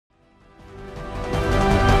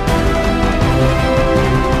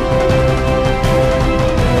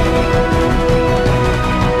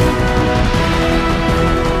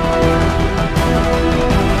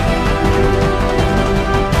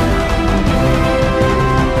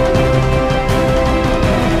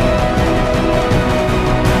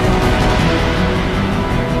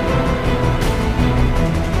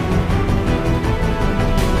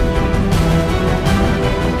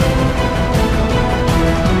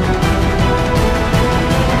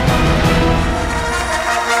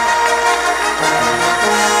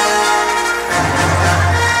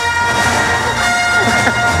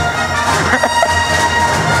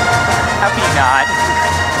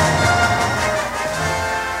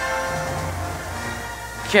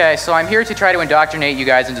Okay, so I'm here to try to indoctrinate you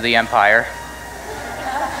guys into the Empire.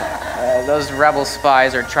 Those rebel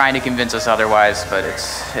spies are trying to convince us otherwise, but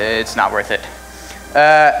it's not worth it.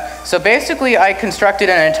 So basically, I constructed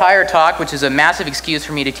an entire talk, which is a massive excuse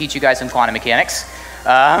for me to teach you guys some quantum mechanics.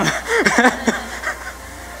 Now,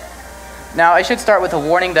 I should start with a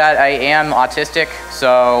warning that I am autistic,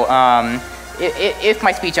 so if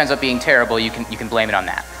my speech ends up being terrible, you can blame it on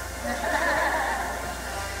that.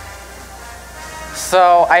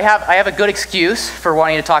 So I have a good excuse for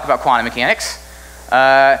wanting to talk about quantum mechanics.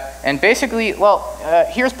 And basically, well,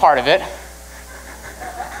 here's part of it.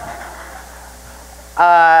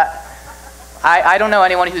 I don't know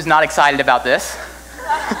anyone who's not excited about this.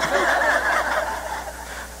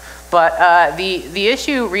 But the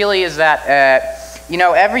issue really is that, you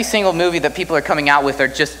know, every single movie that people are coming out with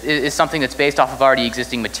is something that's based off of already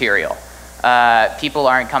existing material. People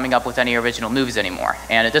aren't coming up with any original movies anymore.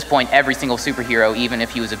 And at this point, every single superhero, even if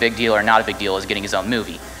he was a big deal or not a big deal, is getting his own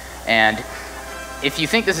movie. And if you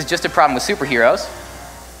think this is just a problem with superheroes,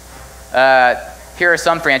 here are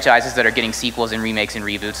some franchises that are getting sequels and remakes and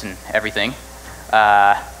reboots and everything.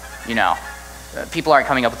 You know, people aren't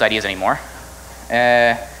coming up with ideas anymore.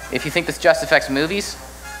 If you think this just affects movies,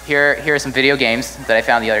 here are some video games that I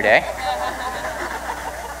found the other day.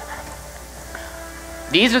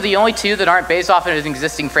 These are the only two that aren't based off of an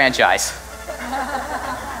existing franchise.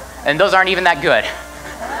 And those aren't even that good.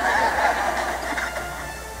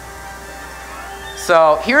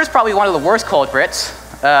 So here's probably one of the worst culprits.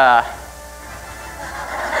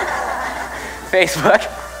 Facebook.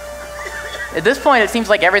 At this point, it seems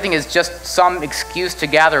like everything is just some excuse to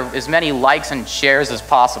gather as many likes and shares as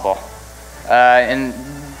possible. And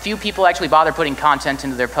few people actually bother putting content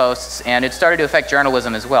into their posts, and it started to affect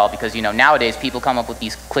journalism as well, because, you know, nowadays people come up with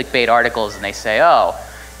these clickbait articles and they say, oh,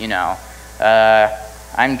 you know,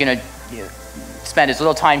 I'm going to spend as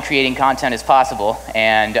little time creating content as possible,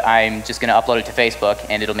 and I'm just going to upload it to Facebook,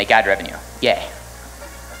 and it'll make ad revenue. Yay.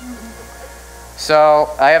 So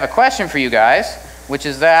I have a question for you guys, which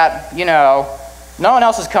is that, you know, no one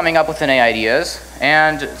else is coming up with any ideas,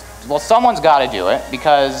 and, well, someone's got to do it,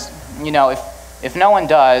 because, you know, if no one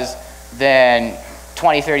does, then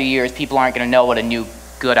 20, 30 years, people aren't going to know what a new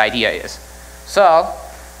good idea is. So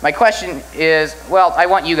my question is, well, I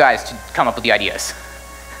want you guys to come up with the ideas.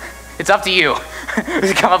 It's up to you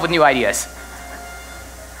to come up with new ideas.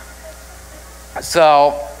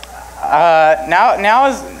 So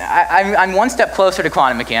I'm one step closer to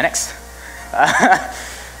quantum mechanics.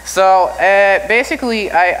 So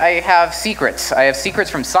basically, I have secrets. I have secrets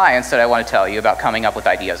from science that I want to tell you about coming up with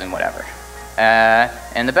ideas and whatever.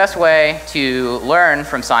 And the best way to learn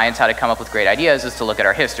from science how to come up with great ideas is to look at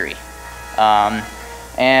our history.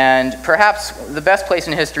 And perhaps the best place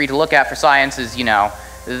in history to look at for science is, you know,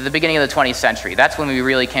 the beginning of the 20th century. That's when we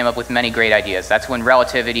really came up with many great ideas. That's when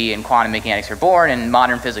relativity and quantum mechanics were born and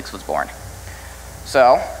modern physics was born.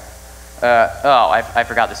 So, I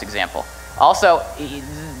forgot this example. Also,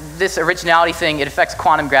 this originality thing, it affects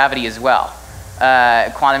quantum gravity as well.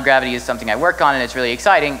 Quantum gravity is something I work on, and it's really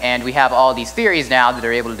exciting, and we have all these theories now that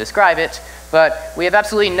are able to describe it, but we have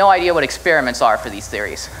absolutely no idea what experiments are for these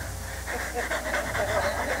theories.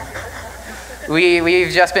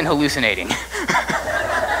 We've just been hallucinating.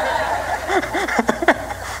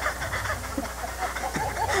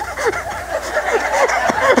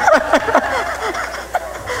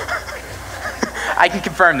 I can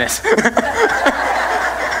confirm this.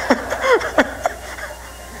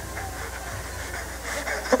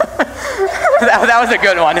 That was a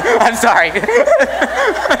good one. I'm sorry.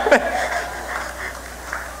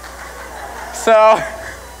 So,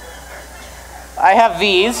 I have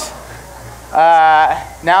these.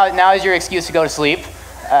 Now is your excuse to go to sleep.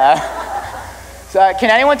 So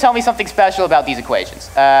can anyone tell me something special about these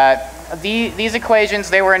equations? These equations,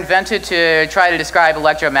 they were invented to try to describe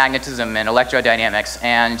electromagnetism and electrodynamics,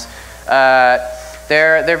 and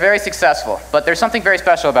they're very successful. But there's something very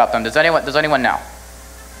special about them. Does anyone know?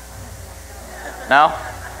 No?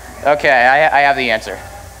 Okay, I have the answer.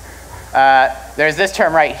 There's this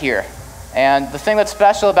term right here. And the thing that's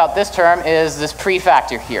special about this term is this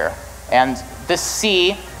prefactor here. And this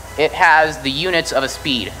c, it has the units of a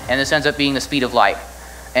speed, and this ends up being the speed of light.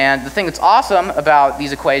 And the thing that's awesome about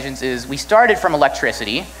these equations is we started from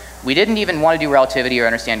electricity. We didn't even want to do relativity or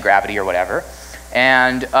understand gravity or whatever.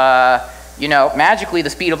 And, you know, magically the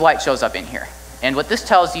speed of light shows up in here. And what this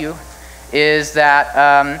tells you is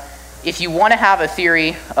that if you want to have a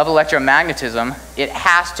theory of electromagnetism, it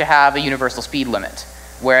has to have a universal speed limit.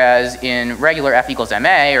 Whereas in regular F equals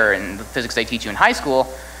ma, or in the physics they teach you in high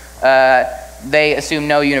school, they assume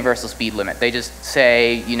no universal speed limit. They just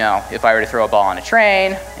say, you know, if I were to throw a ball on a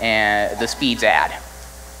train, and the speed's add.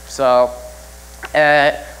 So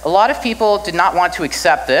a lot of people did not want to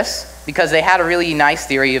accept this because they had a really nice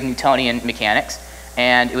theory of Newtonian mechanics,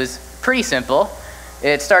 and it was pretty simple.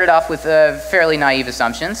 It started off with fairly naive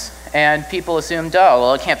assumptions, and people assumed, oh,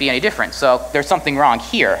 well, it can't be any different, so there's something wrong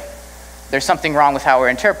here. There's something wrong with how we're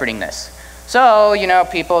interpreting this. So, you know,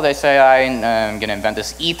 people, they say, I'm going to invent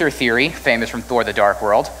this ether theory, famous from Thor the Dark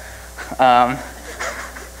World. And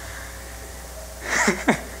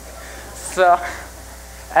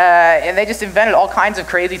they just invented all kinds of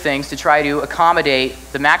crazy things to try to accommodate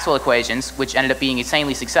the Maxwell equations, which ended up being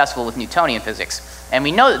insanely successful with Newtonian physics. And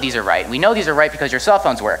we know that these are right. We know these are right because your cell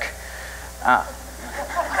phones work.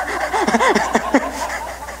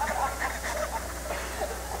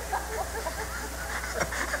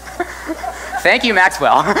 Thank you,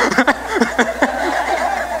 Maxwell.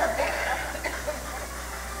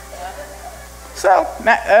 So,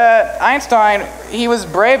 Einstein, he was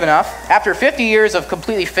brave enough, after 50 years of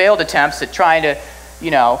completely failed attempts at trying to,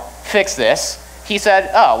 you know, fix this, he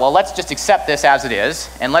said, oh, well, let's just accept this as it is,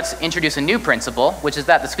 and let's introduce a new principle, which is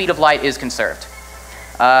that the speed of light is conserved.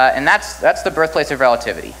 And that's the birthplace of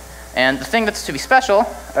relativity. And the thing that's to be special,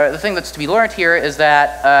 or the thing that's to be learned here is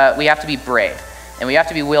that we have to be brave. And we have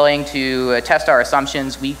to be willing to test our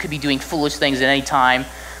assumptions. We could be doing foolish things at any time.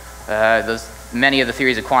 Many of the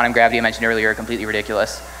theories of quantum gravity I mentioned earlier are completely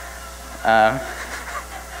ridiculous.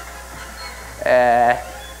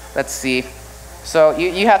 Let's see. So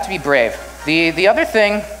you have to be brave. The other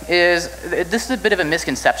thing is, this is a bit of a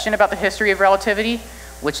misconception about the history of relativity,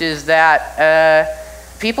 which is that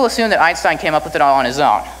people assume that Einstein came up with it all on his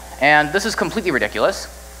own. And this is completely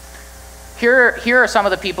ridiculous. Here are some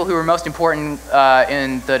of the people who were most important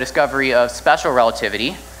in the discovery of special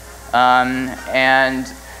relativity. And,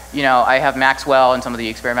 you know, I have Maxwell and some of the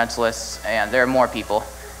experimentalists, and there are more people.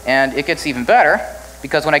 And it gets even better,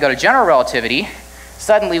 because when I go to general relativity,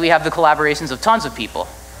 suddenly we have the collaborations of tons of people.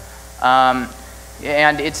 And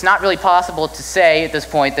it's not really possible to say at this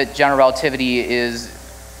point that general relativity is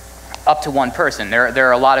up to one person. There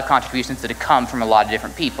are a lot of contributions that have come from a lot of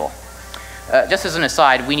different people. Just as an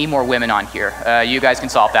aside, we need more women on here. You guys can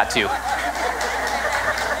solve that too.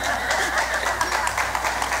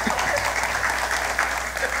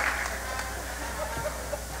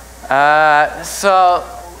 So,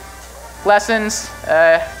 lessons,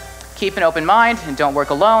 keep an open mind and don't work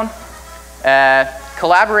alone.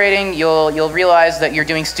 Collaborating, you'll realize that you're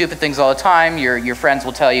doing stupid things all the time. Your friends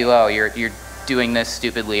will tell you, oh, you're doing this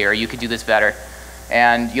stupidly, or you could do this better.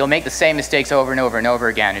 And you'll make the same mistakes over and over and over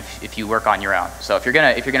again if you work on your own. So if you're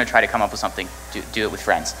gonna try to come up with something, do it with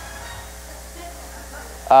friends.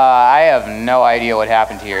 I have no idea what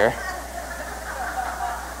happened here.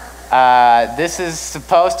 This is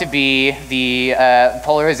supposed to be the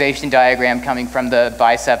polarization diagram coming from the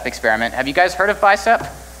BICEP experiment. Have you guys heard of BICEP?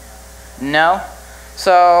 No?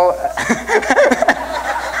 So,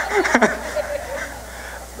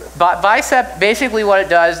 BICEP, basically what it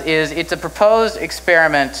does is it's a proposed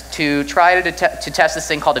experiment to try to test this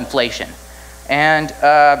thing called inflation. And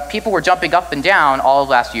people were jumping up and down all of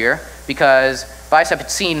last year because BICEP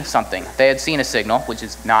had seen something. They had seen a signal, which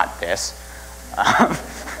is not this.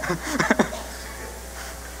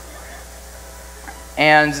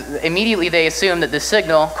 And immediately they assumed that this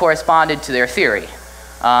signal corresponded to their theory.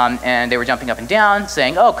 And they were jumping up and down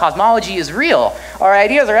saying, oh, cosmology is real. Our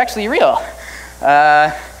ideas are actually real.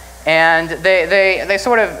 And they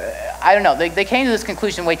sort of, I don't know, they came to this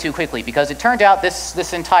conclusion way too quickly, because it turned out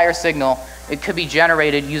this entire signal, it could be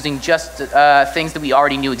generated using just things that we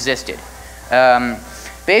already knew existed.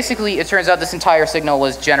 Basically, it turns out this entire signal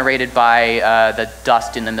was generated by the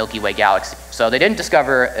dust in the Milky Way galaxy. So they didn't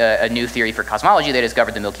discover a new theory for cosmology, they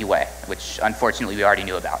discovered the Milky Way, which unfortunately we already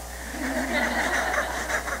knew about.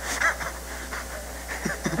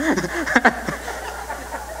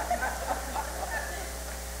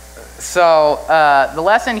 So the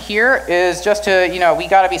lesson here is just to, we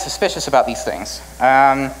got to be suspicious about these things.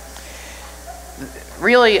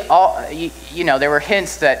 Really, there were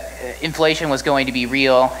hints that inflation was going to be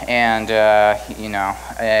real, and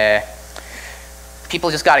people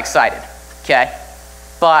just got excited, okay?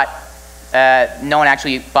 But no one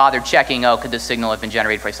actually bothered checking, oh, could this signal have been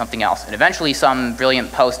generated by something else? And eventually some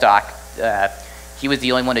brilliant postdoc, he was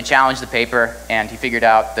the only one to challenge the paper, and he figured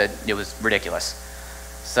out that it was ridiculous.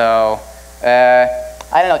 So, I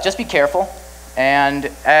don't know, just be careful. And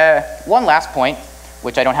one last point,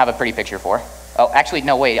 which I don't have a pretty picture for. Oh, actually,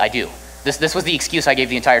 no, wait, I do. This was the excuse I gave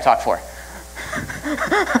the entire talk for.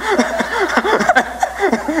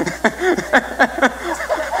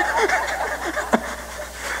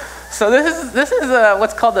 So this is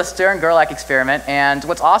what's called the Stern-Gerlach experiment, and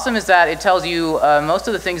what's awesome is that it tells you most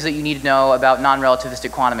of the things that you need to know about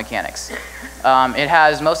non-relativistic quantum mechanics. It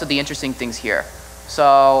has most of the interesting things here.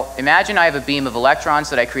 So imagine I have a beam of electrons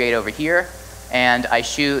that I create over here, and I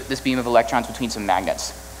shoot this beam of electrons between some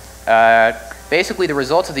magnets. Basically, the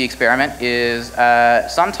results of the experiment is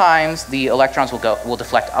sometimes the electrons will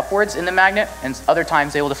deflect upwards in the magnet, and other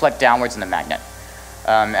times they will deflect downwards in the magnet,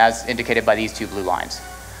 as indicated by these two blue lines.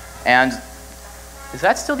 And is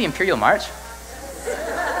that still the Imperial March?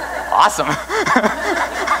 Awesome.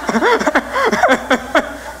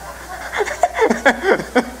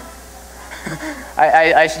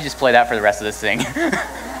 I should just play that for the rest of this thing.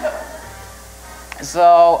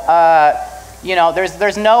 So, you know,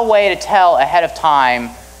 there's no way to tell ahead of time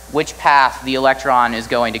which path the electron is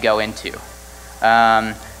going to go into.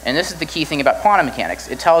 And this is the key thing about quantum mechanics.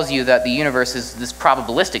 It tells you that the universe is this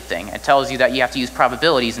probabilistic thing. It tells you that you have to use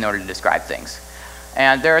probabilities in order to describe things.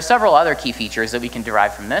 And there are several other key features that we can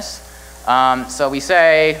derive from this. So we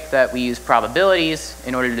say that we use probabilities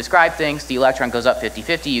in order to describe things. The electron goes up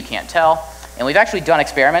 50-50, you can't tell. And we've actually done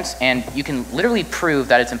experiments, and you can literally prove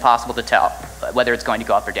that it's impossible to tell whether it's going to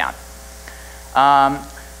go up or down.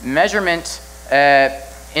 Measurement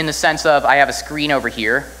in the sense of I have a screen over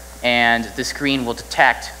here, and the screen will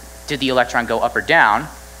detect, did the electron go up or down?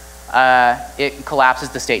 It collapses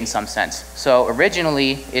the state in some sense. So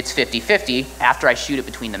originally, it's 50-50 after I shoot it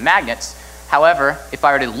between the magnets. However, if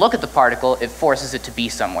I were to look at the particle, it forces it to be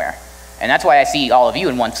somewhere. And that's why I see all of you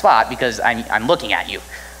in one spot, because I'm looking at you.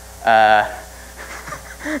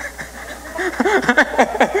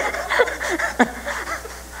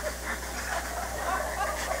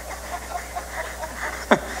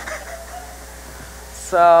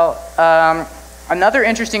 So another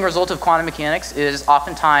interesting result of quantum mechanics is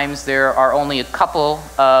oftentimes there are only a couple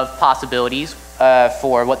of possibilities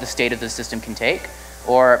for what the state of the system can take,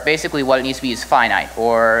 or basically what it needs to be is finite,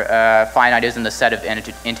 or finite is in the set of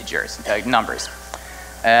integers, numbers.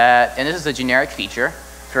 And this is a generic feature.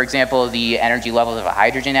 For example, the energy levels of a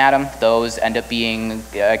hydrogen atom, those end up being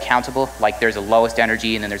countable. Like there's a lowest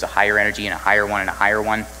energy, and then there's a higher energy, and a higher one, and a higher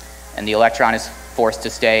one. And the electron is forced to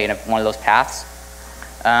stay in one of those paths.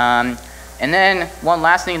 And then one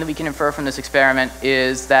last thing that we can infer from this experiment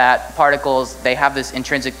is that particles, they have this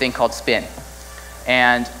intrinsic thing called spin.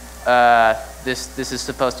 And this is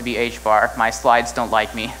supposed to be h bar. My slides don't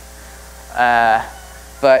like me.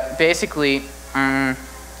 But basically,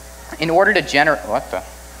 in order to generate,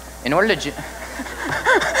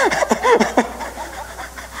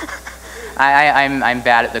 I'm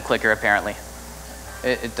bad at the clicker apparently.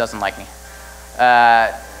 It doesn't like me.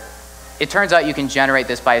 It turns out you can generate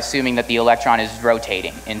this by assuming that the electron is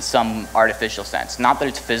rotating in some artificial sense. Not that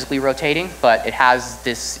it's physically rotating, but it has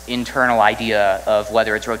this internal idea of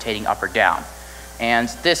whether it's rotating up or down. And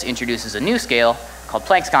this introduces a new scale called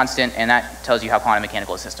Planck's constant, and that tells you how quantum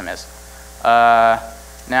mechanical a system is.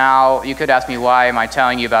 Now, you could ask me why am I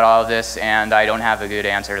telling you about all of this, and I don't have a good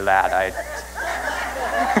answer to that.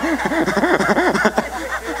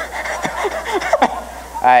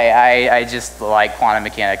 I just like quantum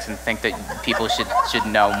mechanics and think that people should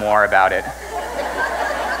know more about it.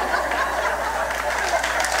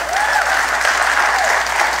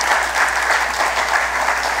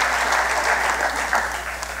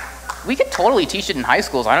 We could totally teach it in high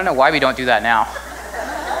schools. I don't know why we don't do that now.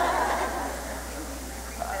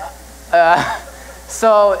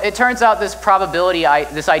 So it turns out this probability,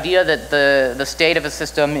 this idea that the state of a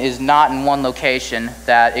system is not in one location,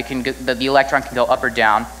 that that the electron can go up or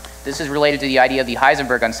down. This is related to the idea of the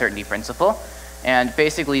Heisenberg uncertainty principle. And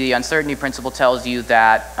basically the uncertainty principle tells you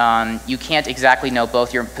that you can't exactly know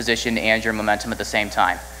both your position and your momentum at the same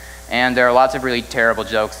time. And there are lots of really terrible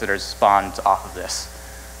jokes that are spawned off of this.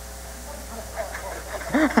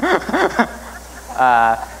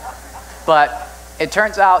 But it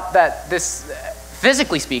turns out that this,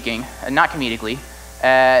 physically speaking, not comedically,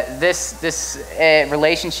 this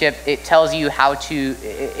relationship, it tells you how to,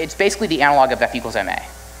 it's basically the analog of F equals ma.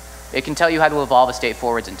 It can tell you how to evolve a state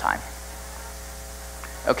forwards in time.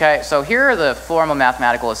 Okay, so here are the formal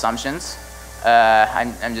mathematical assumptions.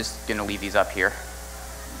 I'm just going to leave these up here,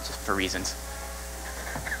 just for reasons.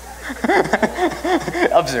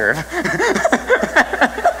 Observe.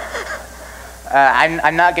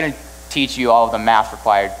 I'm not going to teach you all of the math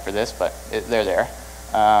required for this, but they're there.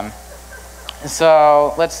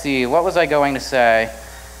 So let's see, what was I going to say?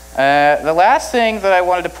 The last thing that I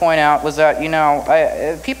wanted to point out was that, you know,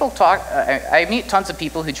 I meet tons of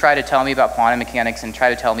people who try to tell me about quantum mechanics and try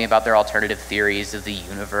to tell me about their alternative theories of the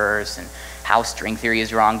universe and how string theory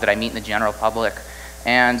is wrong that I meet in the general public.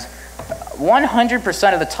 And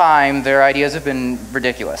 100% of the time, their ideas have been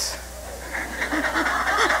ridiculous.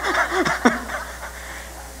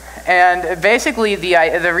 And basically,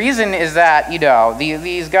 the reason is that, you know,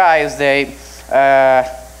 these guys, they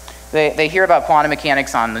hear about quantum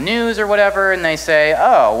mechanics on the news or whatever, and they say,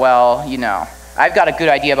 oh, well, you know, I've got a good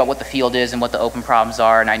idea about what the field is and what the open problems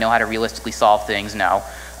are, and I know how to realistically solve things. No.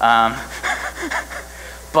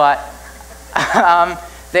 But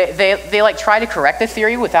they like try to correct the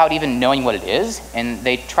theory without even knowing what it is, and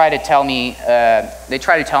they try to tell me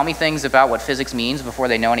things about what physics means before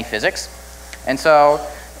they know any physics. And so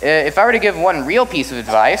if I were to give one real piece of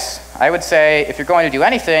advice, I would say if you're going to do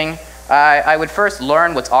anything, I would first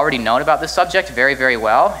learn what's already known about this subject very, very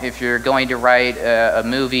well. If you're going to write a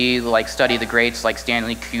movie, like study the greats like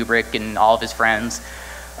Stanley Kubrick and all of his friends.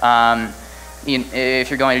 If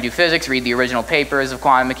you're going to do physics, read the original papers of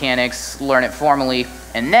quantum mechanics, learn it formally,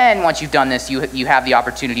 and then once you've done this, you have the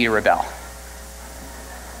opportunity to rebel.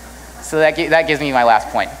 So that gives me my last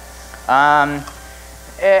point.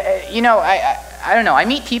 You know, I don't know, I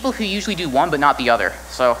meet people who usually do one but not the other,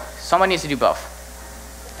 so someone needs to do both.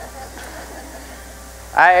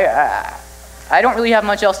 I don't really have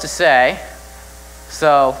much else to say,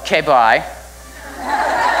 so, okay, bye.